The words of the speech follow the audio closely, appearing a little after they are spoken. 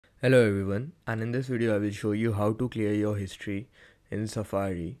Hello everyone, and in this video I will show you how to clear your history in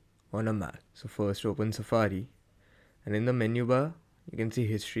Safari on a Mac. So first open Safari, and in the menu bar you can see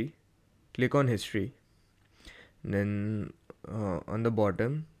history. Click on history, and then on the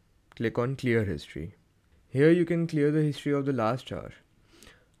bottom click on clear history. Here you can clear the history of the last hour,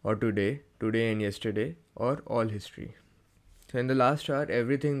 or today and yesterday, or all history. So in the last hour,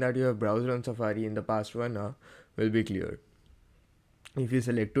 everything that you have browsed on Safari in the past 1 hour will be cleared. If you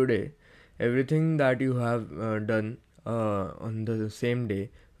select today, everything that you have done on the same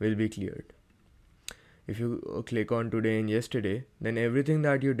day will be cleared. If you click on today and yesterday, then everything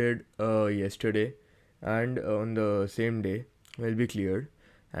that you did yesterday and on the same day will be cleared.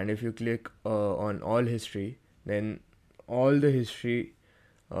 And if you click on all history, then all the history,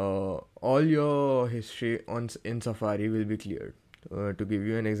 all your history in Safari will be cleared. To give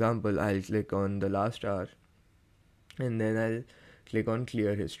you an example, I'll click on the last hour, and then I'll click on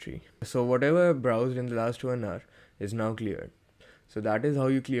clear history. So whatever I browsed in the last 1 hour is now cleared. So that is how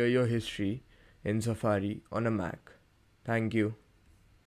you clear your history in Safari on a Mac. Thank you.